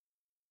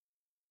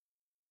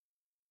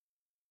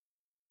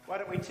Why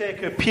don't we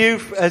take a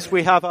pew as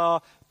we have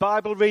our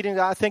Bible reading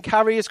that I think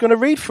Harry is going to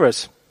read for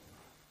us.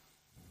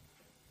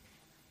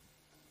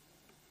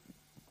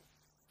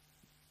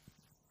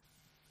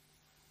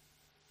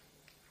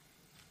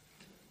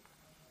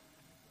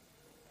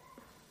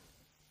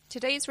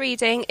 Today's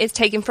reading is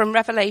taken from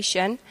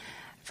Revelation,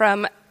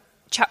 from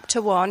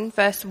chapter 1,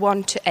 verse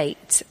 1 to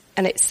 8,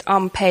 and it's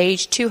on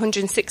page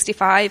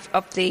 265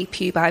 of the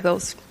Pew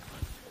Bibles.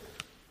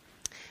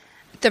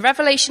 The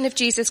revelation of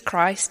Jesus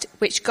Christ,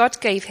 which God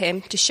gave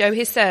him to show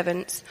his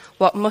servants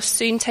what must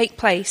soon take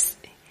place,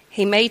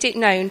 he made it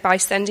known by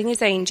sending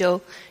his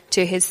angel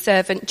to his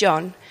servant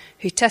John,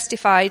 who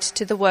testified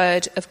to the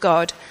word of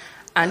God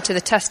and to the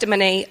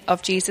testimony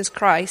of Jesus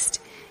Christ,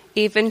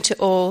 even to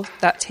all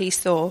that he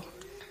saw.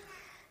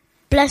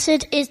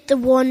 Blessed is the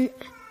one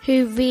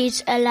who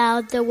reads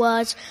aloud the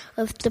words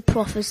of the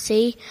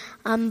prophecy,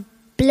 and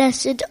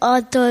blessed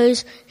are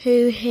those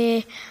who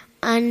hear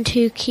and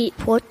who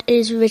keep what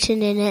is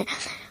written in it,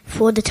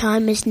 for the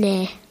time is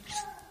near.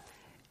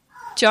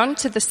 John,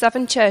 to the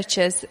 7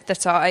 churches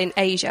that are in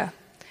Asia.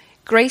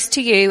 Grace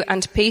to you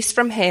and peace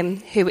from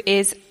him who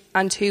is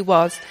and who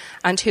was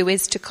and who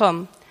is to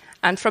come,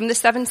 and from the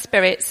 7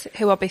 spirits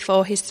who are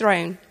before his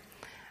throne,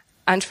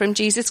 and from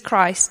Jesus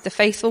Christ, the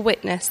faithful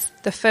witness,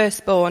 the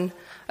firstborn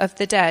of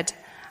the dead,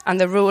 and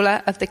the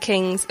ruler of the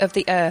kings of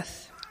the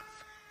earth.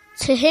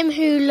 To him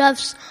who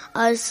loves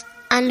us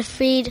and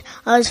freed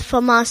us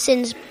from our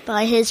sins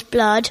by his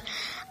blood,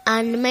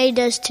 and made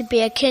us to be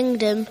a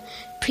kingdom,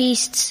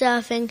 priests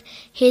serving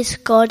his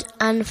God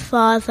and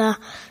Father,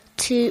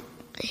 to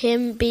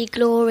him be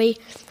glory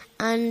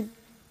and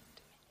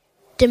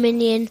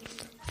dominion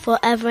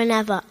forever and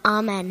ever.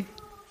 Amen.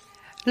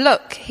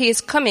 Look, he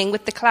is coming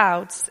with the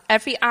clouds.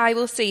 Every eye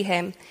will see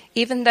him,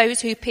 even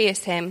those who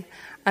pierce him,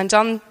 and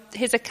on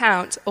his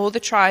account all the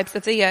tribes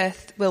of the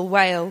earth will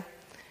wail.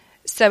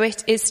 So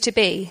it is to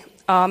be.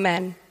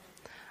 Amen.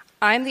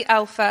 I am the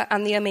Alpha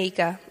and the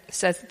Omega,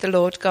 says the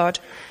Lord God,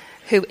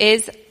 who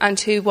is and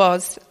who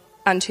was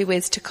and who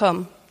is to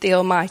come, the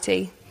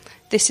Almighty.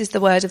 This is the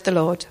word of the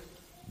Lord.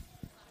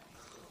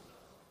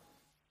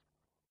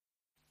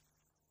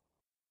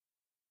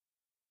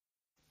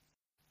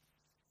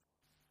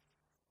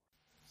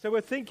 So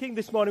we're thinking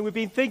this morning, we've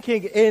been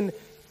thinking in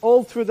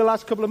all through the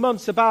last couple of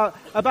months about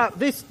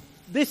this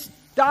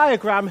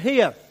diagram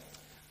here,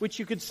 which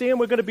you can see, and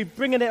we're going to be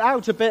bringing it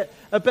out a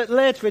bit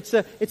later. It's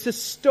a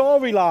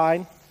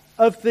storyline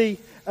of the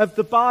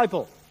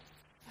Bible.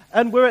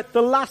 And we're at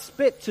the last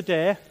bit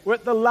today. We're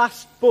at the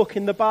last book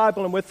in the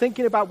Bible, and we're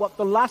thinking about what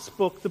the last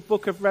book, the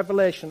book of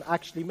Revelation,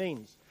 actually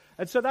means.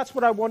 And so that's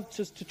what I want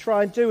us to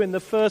try and do in the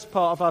first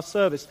part of our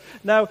service.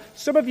 Now,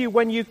 some of you,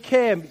 when you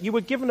came, you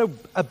were given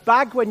a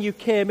bag when you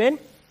came in.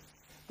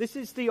 This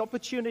is the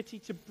opportunity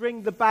to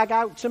bring the bag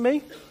out to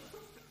me.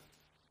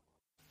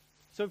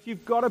 So if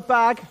you've got a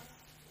bag,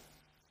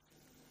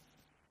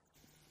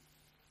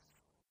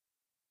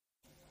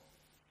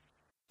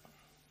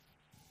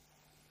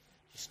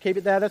 just keep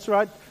it there, that's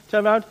right.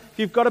 Turn around. If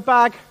you've got a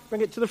bag,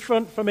 bring it to the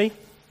front for me.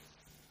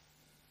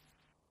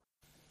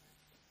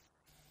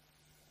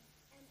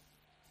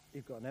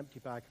 You've got an empty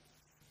bag.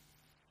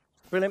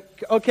 Brilliant.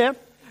 Okay.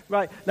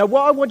 Right. Now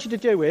what I want you to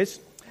do is,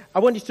 I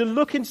want you to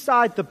look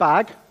inside the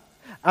bag,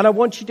 and I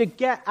want you to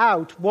get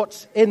out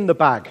what's in the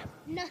bag.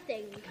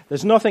 Nothing.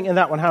 There's nothing in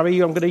that one, Harry.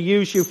 I'm going to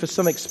use you for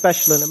something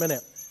special in a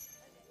minute.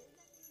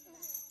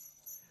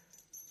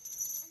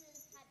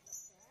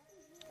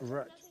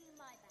 Right.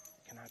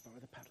 Can I borrow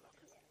the padlock?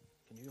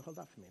 Can you hold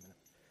that for me a minute?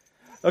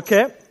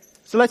 Okay.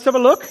 So let's have a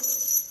look.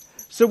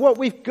 So what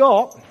we've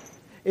got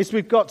is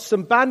we've got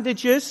some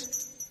bandages,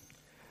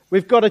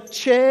 we've got a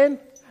chain,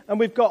 and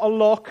we've got a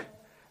lock,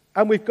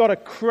 and we've got a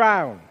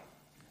crown,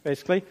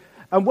 basically.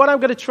 And what I'm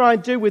going to try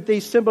and do with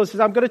these symbols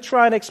is I'm going to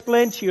try and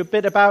explain to you a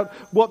bit about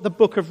what the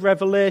book of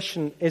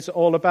Revelation is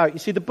all about. You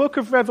see, the book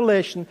of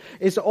Revelation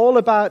is all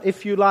about,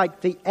 if you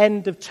like, the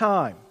end of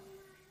time.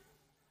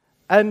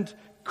 And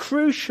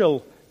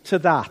crucial to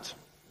that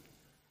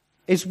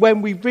is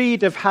when we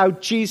read of how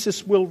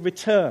Jesus will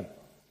return.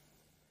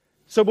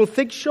 So we'll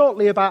think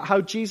shortly about how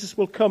Jesus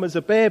will come as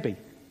a baby.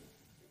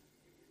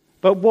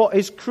 But what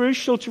is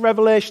crucial to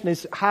Revelation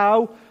is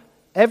how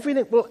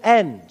everything will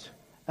end,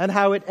 and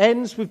how it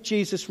ends with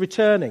Jesus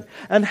returning.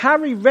 And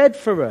Harry read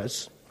for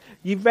us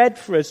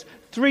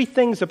 3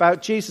 things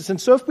about Jesus.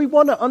 And so if we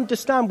want to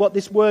understand what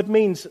this word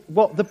means,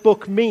 what the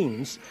book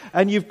means,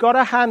 and you've got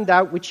a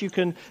handout which you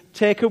can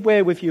take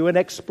away with you and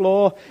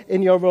explore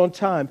in your own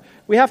time,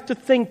 we have to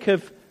think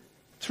of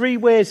 3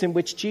 ways in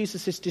which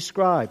Jesus is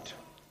described.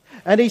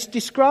 And he's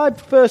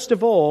described, first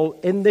of all,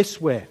 in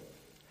this way.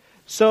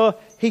 So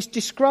he's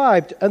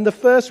described, and the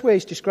first way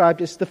he's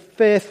described is the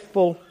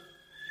faithful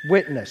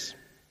witness.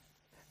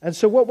 And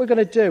so what we're going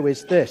to do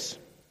is this.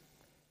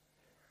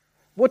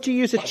 What do you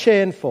use a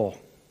chain for?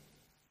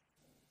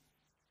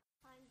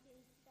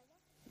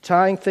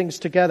 Tying things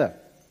together.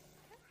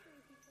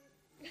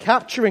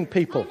 Capturing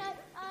people. Lifting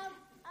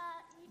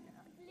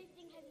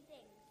heavy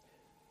things.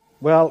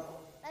 Well,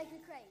 like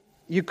a crane.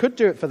 you could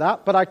do it for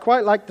that, but I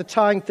quite like the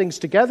tying things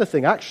together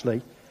thing,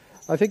 actually.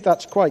 I think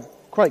that's quite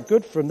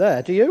good from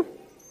there. Do you?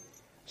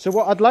 So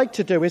what I'd like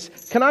to do is,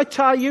 can I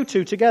tie you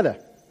two together?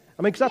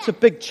 I mean, because that's a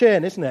big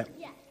chain, isn't it?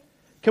 Yeah.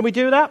 Can we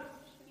do that?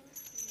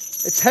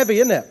 It's heavy,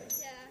 isn't it?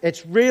 Yeah.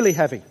 It's really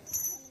heavy.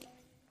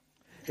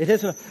 It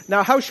isn't.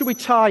 Now, how should we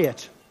tie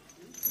it?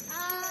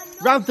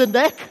 Round the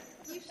neck?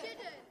 You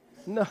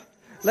shouldn't. No.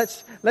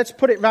 Let's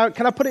put it round.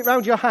 Can I put it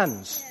round your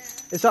hands?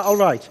 Yeah. Is that all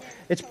right? Yeah.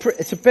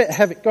 It's a bit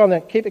heavy. Go on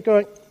then. Keep it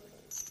going.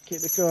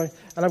 Keep it going.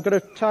 And I'm going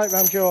to tie it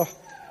round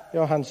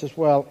your hands as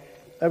well.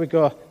 There we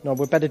go. No,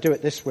 we better do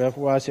it this way,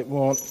 otherwise it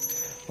won't.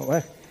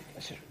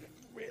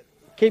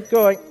 Keep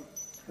going.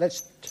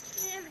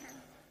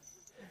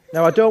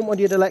 Now, I don't want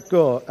you to let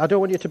go. I don't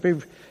want you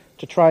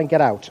to try and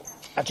get out.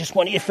 I just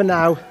want you for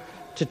now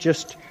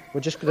to we're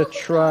just going to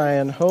try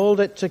and hold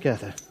it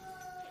together.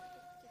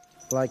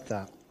 Like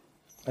that.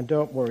 And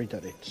don't worry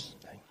that it's...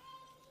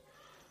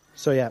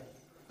 So, yeah.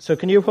 So,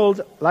 can you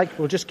hold,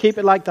 we'll just keep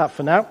it like that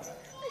for now.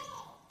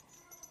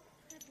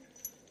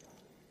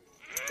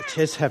 It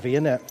is heavy,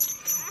 isn't it?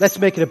 Let's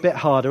make it a bit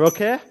harder,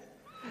 okay?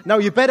 Now,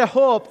 you better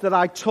hope that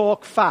I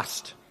talk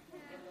fast.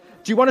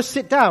 Do you want to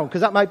sit down?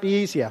 Because that might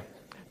be easier.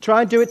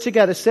 Try and do it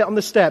together. Sit on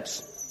the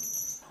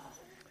steps.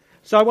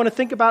 So I want to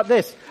think about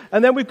this.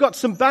 And then we've got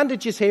some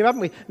bandages here,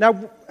 haven't we?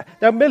 Now,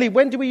 Millie,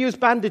 when do we use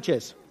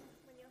bandages?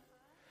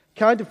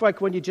 Kind of like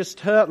when you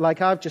just hurt,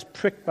 like I've just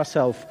pricked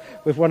myself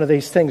with one of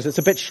these things. It's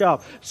a bit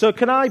sharp. So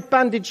can I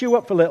bandage you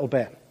up a little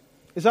bit?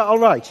 Is that all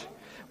right?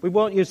 We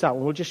won't use that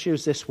one. We'll just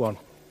use this one,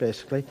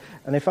 basically.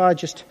 And if I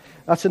just...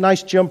 That's a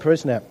nice jumper,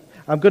 isn't it?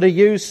 I'm going to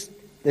use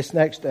this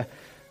next...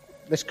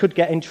 this could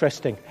get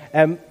interesting.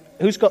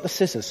 Who's got the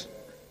scissors?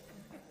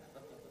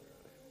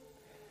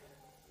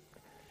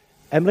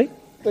 Emily?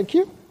 Thank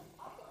you.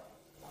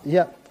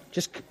 Yeah,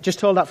 just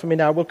hold that for me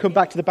now. We'll come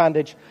back to the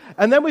bandage.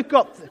 And then we've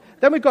got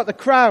the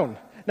crown.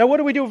 Now, what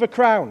do we do with a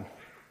crown?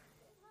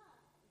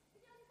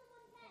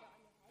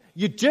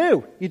 You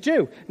do.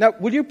 Now,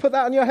 will you put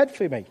that on your head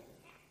for me?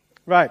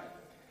 Right.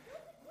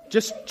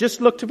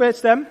 Just look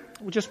towards them.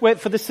 We'll just wait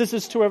for the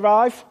scissors to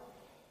arrive.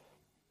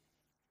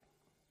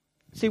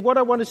 See, what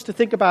I want us to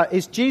think about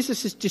is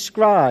Jesus is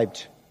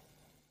described.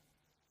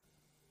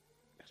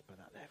 Let's put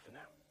that there for now.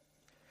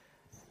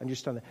 And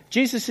just on there.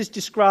 Jesus is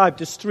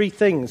described as three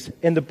things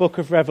in the book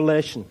of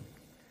Revelation.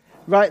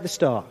 Right at the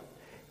start.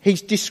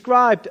 He's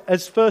described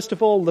as, first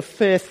of all, the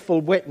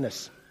faithful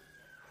witness.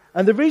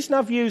 And the reason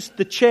I've used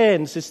the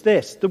chains is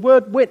this. The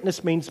word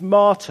witness means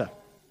martyr.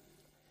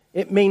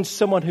 It means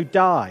someone who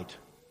died.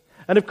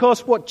 And of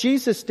course, what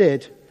Jesus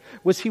did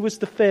was he was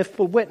the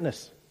faithful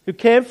witness who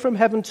came from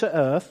heaven to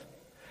earth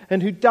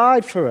and who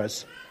died for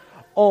us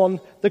on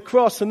the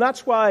cross. And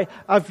that's why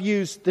I've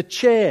used the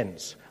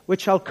chains,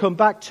 which I'll come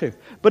back to.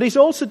 But he's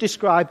also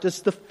described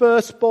as the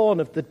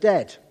firstborn of the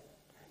dead.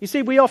 You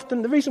see,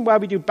 the reason why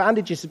we do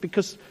bandages is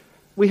because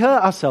we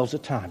hurt ourselves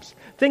at times.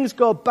 Things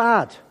go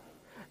bad,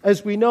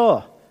 as we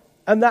know.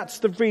 And that's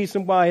the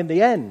reason why, in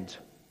the end,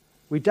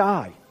 we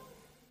die.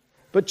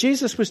 But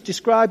Jesus was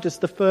described as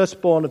the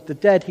firstborn of the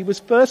dead. He was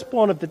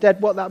firstborn of the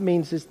dead. What that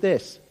means is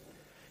this.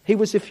 He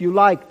was, if you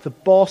like, the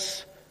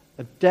boss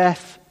of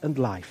death and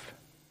life.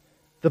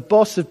 The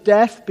boss of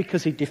death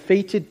because he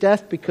defeated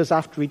death, because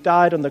after he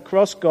died on the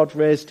cross, God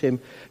raised him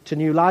to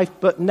new life.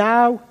 But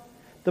now,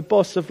 the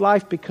boss of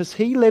life because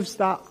he lives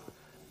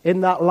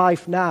in that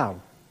life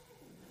now.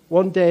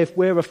 One day, if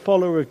we're a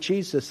follower of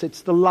Jesus,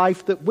 it's the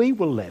life that we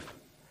will live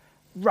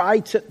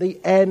right at the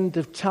end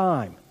of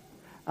time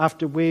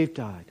after we've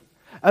died.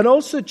 And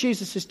also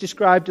Jesus is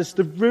described as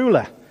the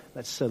ruler,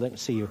 let me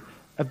see you,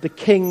 of the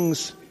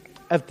kings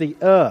of the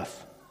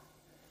earth.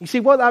 You see,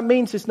 what that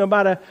means is no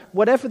matter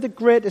whatever the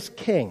greatest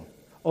king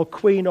or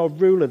queen or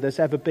ruler there's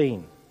ever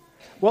been,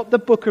 what the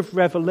book of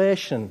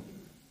Revelation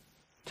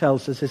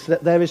tells us is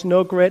that there is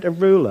no greater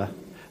ruler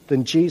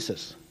than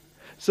Jesus.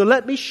 So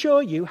let me show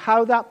you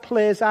how that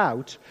plays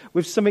out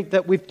with something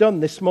that we've done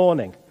this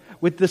morning,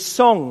 with the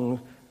song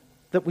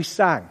that we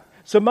sang.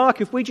 So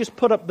Mark, if we just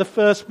put up the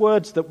first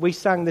words that we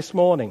sang this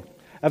morning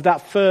of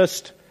that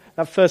first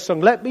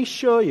song, let me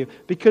show you,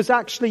 because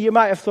actually you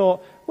might have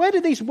thought, where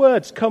do these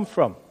words come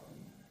from?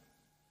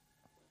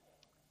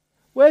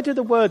 Where do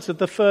the words of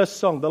the first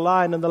song, The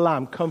Lion and the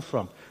Lamb, come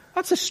from?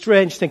 That's a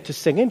strange thing to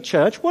sing in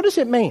church. What does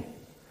it mean?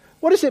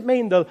 What does it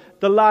mean, the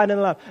Lion and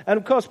the Lamb? And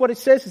of course, what it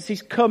says is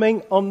he's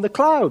coming on the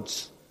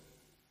clouds.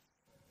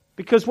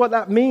 Because what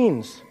that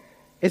means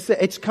is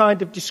that it's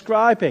kind of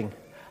describing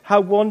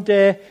how one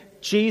day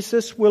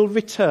Jesus will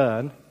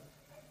return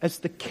as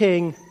the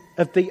King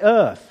of the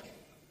earth.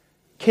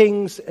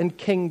 Kings and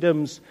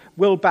kingdoms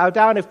will bow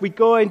down. If we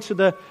go into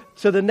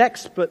the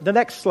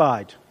next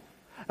slide,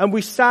 and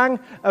we sang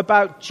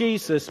about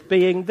Jesus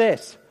being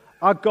this.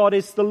 Our God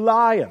is the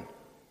lion.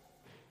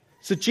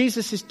 So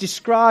Jesus is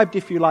described,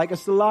 if you like,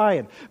 as the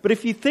lion. But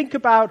if you think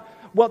about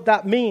what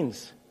that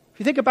means, if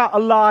you think about a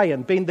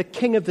lion being the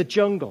king of the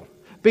jungle,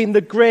 being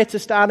the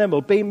greatest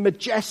animal, being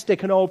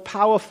majestic and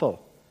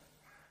all-powerful,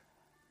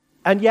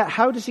 and yet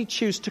how does he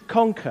choose to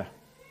conquer?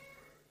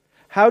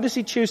 How does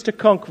he choose to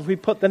conquer? If we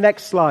put the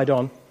next slide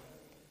on.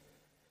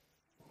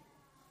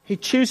 He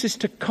chooses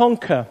to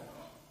conquer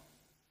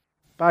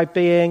by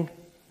being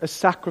a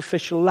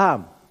sacrificial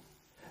lamb,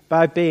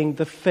 by being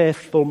the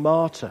faithful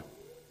martyr.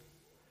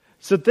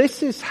 So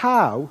this is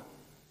how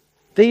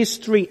these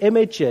three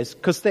images,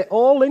 because they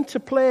all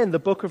interplay in the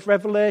book of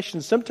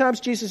Revelation. Sometimes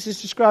Jesus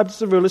is described as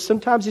the ruler,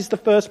 sometimes he's the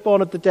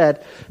firstborn of the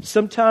dead,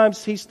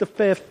 sometimes he's the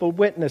faithful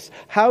witness.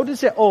 How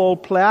does it all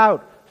play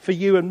out for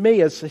you and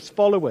me as his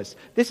followers?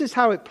 This is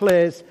how it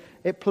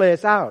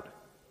plays out.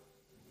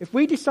 If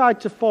we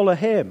decide to follow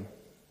him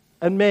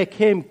and make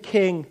him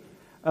king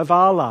of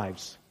our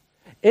lives,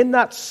 in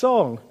that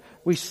song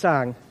we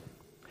sang,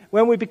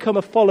 when we become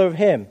a follower of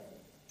him,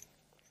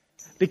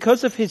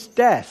 because of his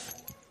death,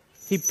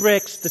 he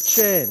breaks the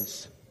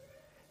chains.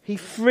 He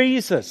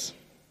frees us.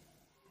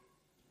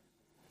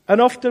 And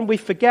often we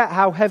forget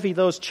how heavy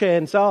those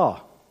chains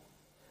are.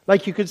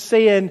 Like you could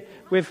see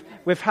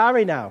with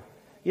Harry now.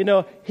 You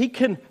know, he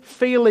can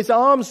feel his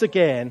arms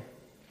again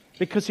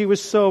because he was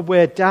so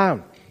weighed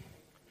down.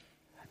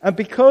 And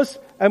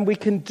we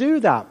can do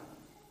that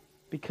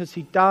because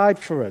he died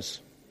for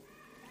us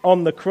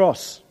on the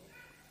cross.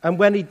 And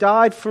when he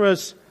died for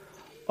us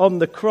on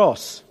the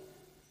cross,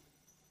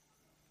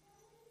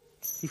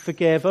 he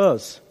forgave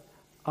us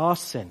our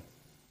sin.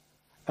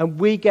 And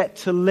we get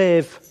to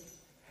live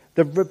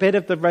the bit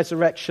of the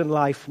resurrection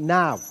life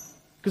now.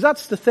 Because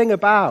that's the thing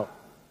about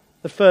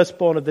the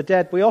firstborn of the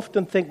dead. We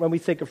often think when we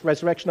think of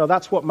resurrection, oh,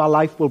 that's what my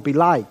life will be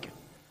like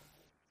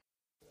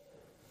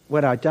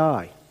when I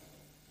die.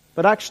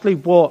 But actually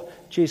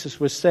what Jesus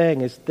was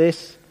saying is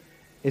this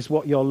is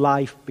what your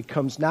life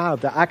becomes now.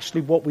 That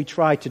actually what we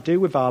try to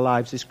do with our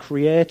lives is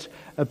create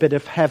a bit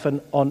of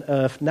heaven on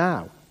earth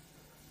now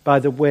by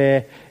the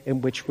way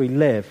in which we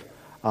live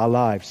our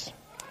lives.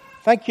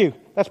 Thank you.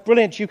 That's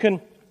brilliant. You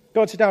can go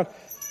and sit down.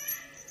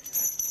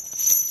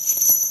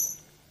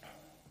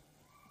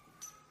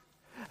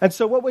 And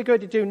so what we're going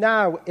to do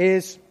now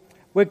is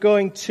we're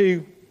going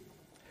to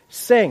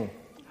sing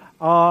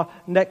our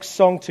next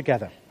song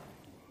together.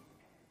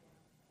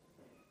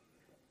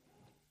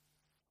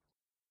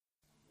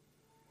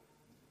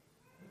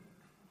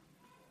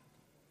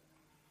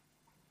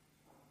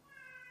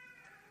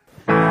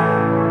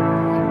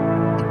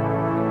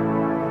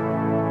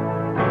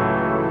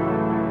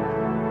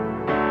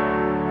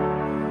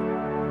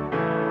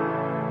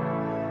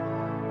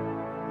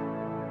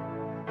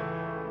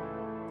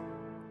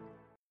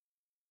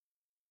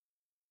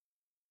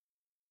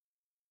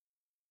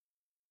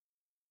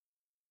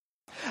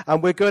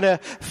 And we're going to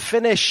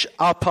finish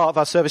our part of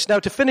our service. Now,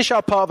 to finish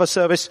our part of our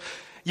service,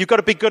 you've got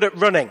to be good at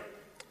running.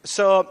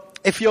 So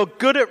if you're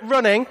good at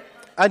running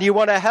and you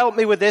want to help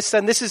me with this,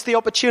 then this is the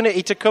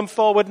opportunity to come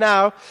forward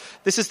now.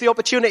 This is the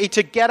opportunity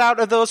to get out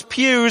of those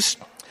pews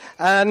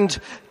and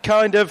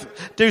kind of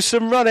do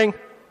some running.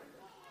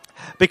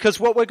 Because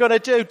what we're going to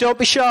do, don't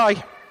be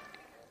shy,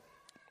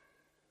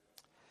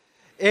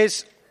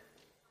 is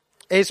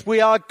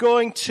we are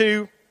going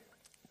to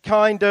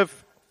kind of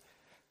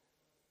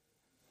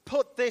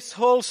put this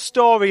whole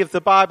story of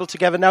the Bible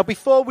together. Now,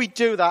 before we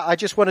do that, I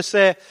just want to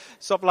say,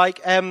 sort of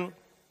like,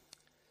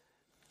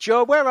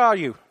 Joe, where are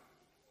you?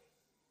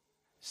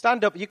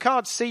 Stand up. You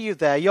can't see you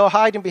there. You're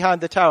hiding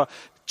behind the tower.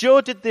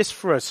 Joe did this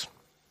for us.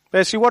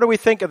 Basically, what do we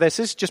think of this?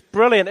 This is just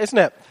brilliant, isn't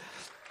it?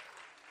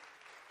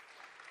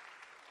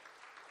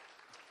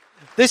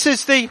 This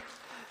is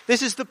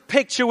the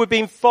picture we've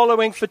been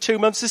following for 2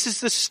 months. This is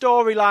the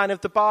storyline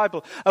of the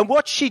Bible. And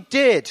what she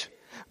did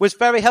was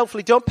very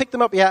helpful. Don't pick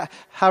them up yet,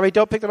 Harry,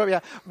 don't pick them up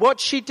yet. What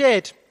she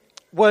did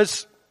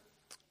was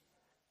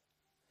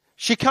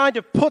she kind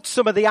of put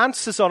some of the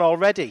answers on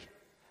already.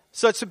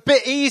 So it's a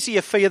bit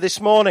easier for you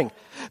this morning.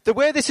 The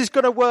way this is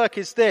going to work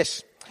is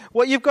this.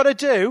 What you've got to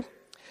do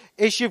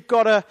is you've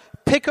got to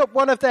pick up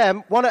one of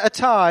them, one at a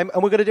time,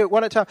 and we're going to do it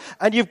one at a time,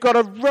 and you've got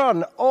to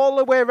run all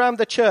the way around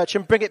the church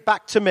and bring it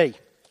back to me.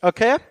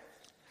 Okay?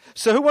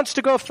 So who wants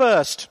to go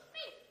first?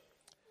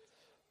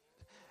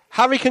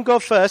 Harry can go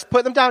first.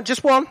 Put them down.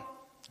 Just one.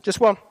 Just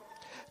one.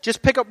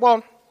 Just pick up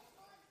one.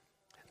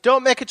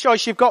 Don't make a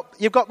choice. You've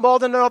got more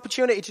than an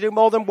opportunity to do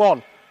more than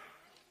one.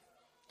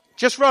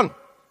 Just run.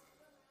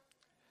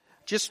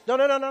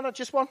 No.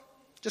 Just one.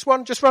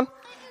 Just run.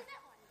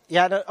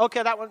 Yeah, no,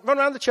 okay, that one. Run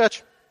around the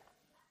church.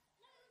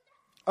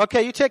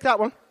 Okay, you take that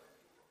one.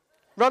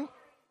 Run.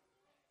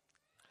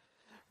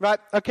 Right,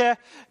 okay.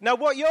 Now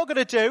what you're going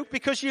to do,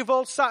 because you've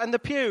all sat in the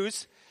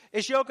pews,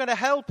 is you're going to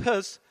help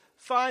us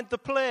find the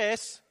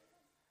place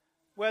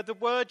where the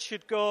word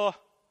should go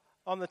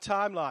on the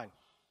timeline.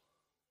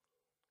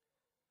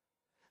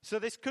 So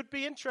this could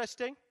be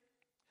interesting.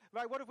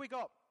 Right, what have we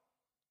got?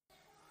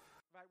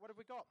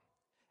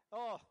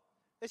 Oh,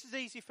 this is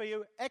easy for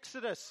you.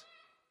 Exodus.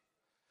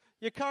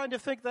 You kind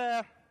of think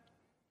there.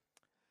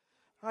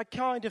 I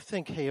kind of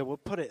think here. We'll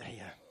put it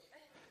here.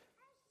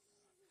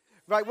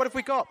 Right, what have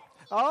we got?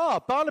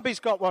 Barnaby's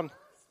got one.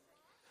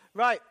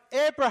 Right,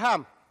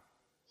 Abraham.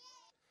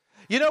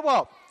 You know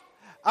what?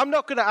 I'm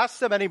not going to ask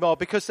them anymore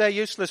because they're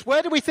useless.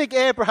 Where do we think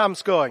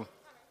Abraham's going?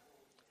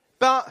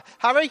 But,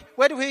 Harry,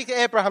 where do we think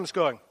Abraham's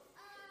going?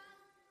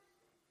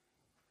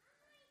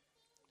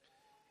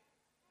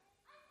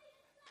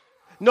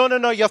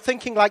 No, you're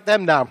thinking like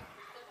them now.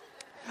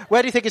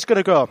 Where do you think it's going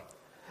to go?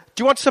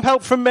 Do you want some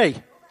help from me?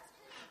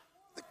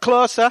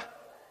 Closer.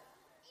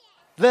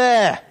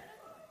 There.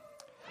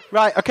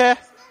 Right, okay.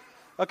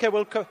 Okay,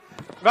 we'll go.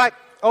 Right,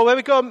 oh, here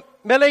we go.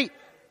 Millie.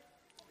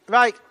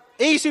 Right,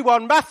 easy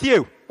one.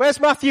 Matthew. Where's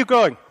Matthew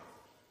going?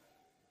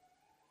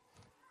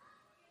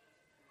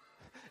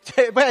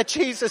 Where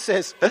Jesus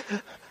is.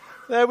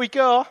 There we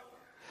go.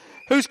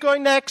 Who's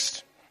going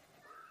next?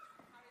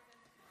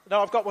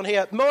 No, I've got one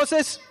here.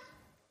 Moses.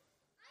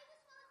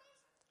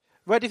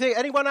 Where do you think?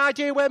 Anyone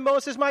idea where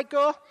Moses might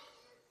go?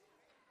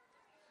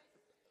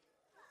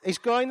 He's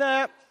going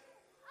there.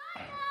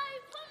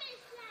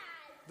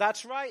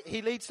 That's right.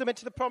 He leads them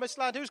into the promised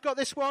land. Who's got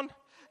this one?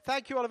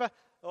 Thank you, Oliver.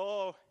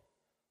 Oh,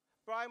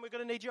 Brian, we're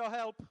going to need your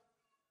help.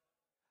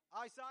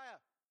 Isaiah.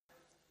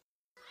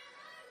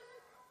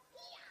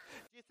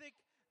 Do you think,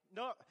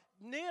 no,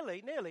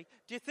 nearly.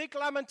 Do you think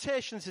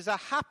Lamentations is a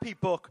happy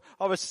book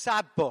or a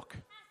sad book?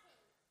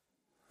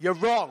 You're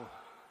wrong.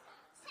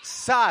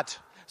 Sad.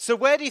 So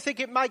where do you think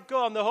it might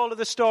go on the whole of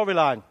the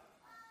storyline?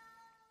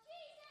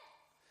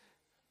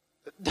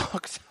 No.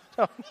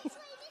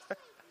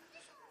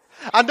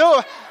 I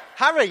know,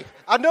 Harry,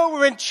 I know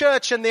we're in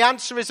church and the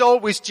answer is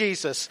always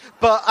Jesus,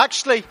 but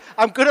actually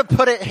I'm going to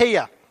put it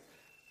here.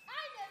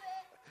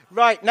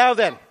 Right, now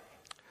then,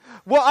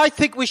 what I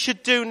think we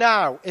should do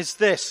now is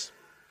this.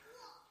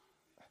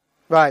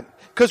 Right,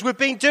 because we've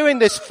been doing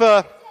this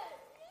for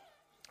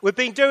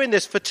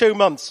 2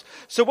 months.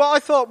 So what I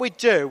thought we'd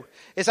do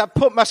is I'd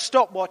put my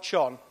stopwatch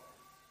on.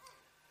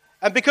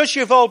 And because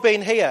you've all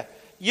been here,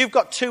 you've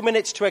got 2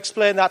 minutes to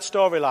explain that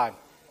storyline.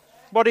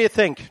 What do you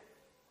think?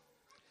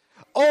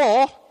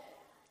 Or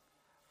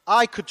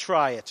I could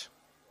try it.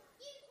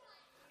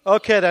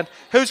 Okay then.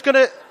 Who's going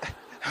to...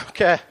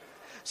 Okay.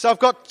 So I've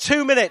got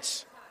 2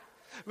 minutes.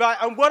 Right,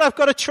 and what I've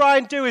got to try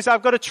and do is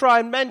I've got to try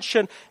and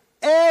mention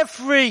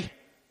every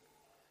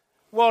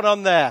one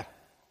on there.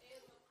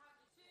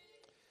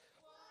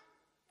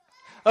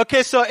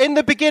 Okay, so in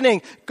the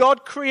beginning,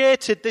 God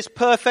created this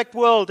perfect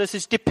world as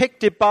is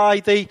depicted by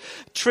the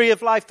tree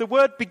of life. The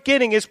word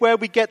beginning is where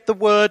we get the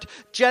word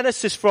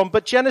Genesis from,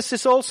 but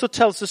Genesis also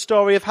tells the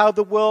story of how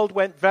the world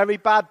went very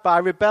bad by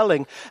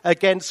rebelling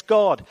against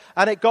God.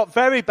 And it got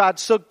very bad,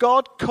 so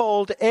God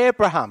called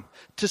Abraham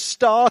to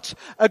start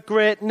a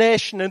great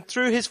nation, and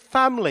through his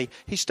family,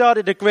 he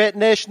started a great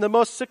nation. The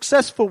most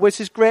successful was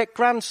his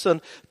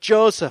great-grandson,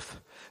 Joseph,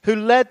 who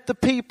led the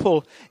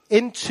people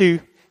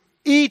into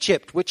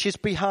Egypt, which is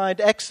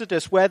behind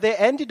Exodus, where they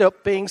ended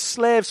up being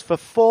slaves for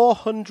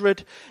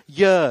 400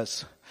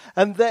 years.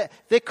 And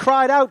they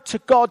cried out to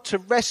God to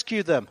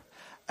rescue them.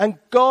 And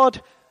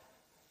God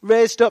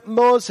raised up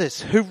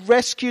Moses, who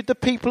rescued the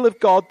people of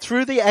God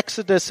through the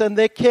Exodus, and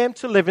they came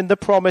to live in the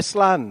promised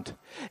land.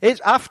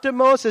 After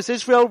Moses,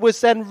 Israel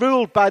was then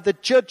ruled by the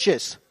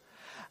judges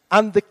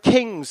and the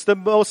kings. The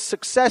most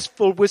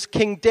successful was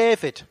King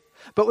David.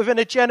 But within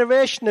a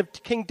generation of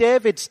King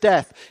David's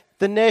death,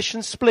 the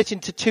nation split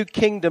into 2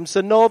 kingdoms,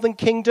 the northern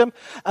kingdom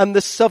and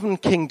the southern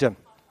kingdom.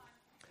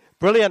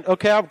 Brilliant.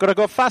 Okay, I'm going to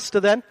go faster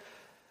then.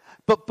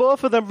 But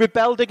both of them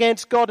rebelled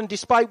against God, and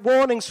despite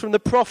warnings from the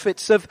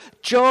prophets of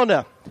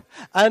Jonah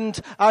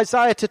and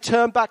Isaiah to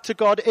turn back to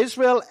God,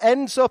 Israel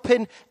ends up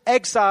in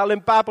exile in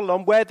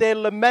Babylon, where they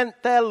lament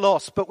their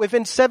loss. But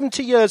within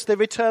 70 years, they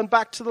return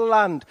back to the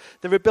land.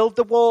 They rebuild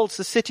the walls,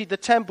 the city, the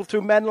temple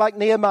through men like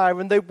Nehemiah,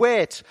 and they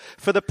wait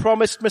for the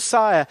promised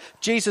Messiah,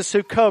 Jesus,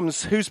 who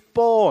comes, who's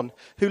born,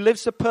 who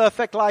lives a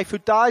perfect life, who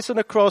dies on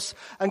a cross,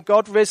 and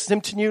God raises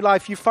him to new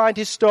life. You find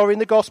his story in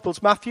the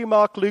Gospels, Matthew,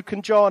 Mark, Luke,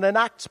 and John. And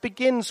Acts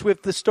begins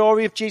with the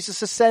story of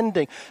Jesus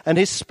ascending and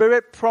his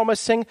Spirit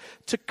promising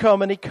to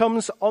come, and he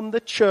comes on the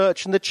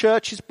church, and the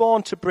church is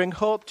born to bring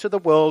hope to the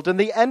world. And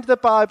the end of the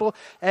Bible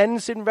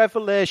ends in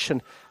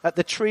Revelation at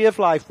the tree of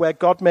life, where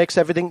God makes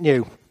everything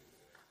new.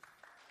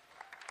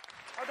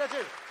 How did I do?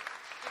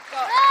 We've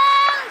got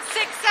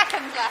 6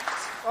 seconds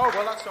left. Oh,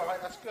 well, that's all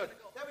right. That's good.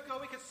 There we go.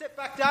 We can sit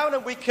back down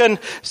and we can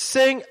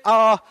sing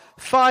our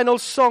final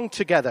song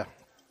together.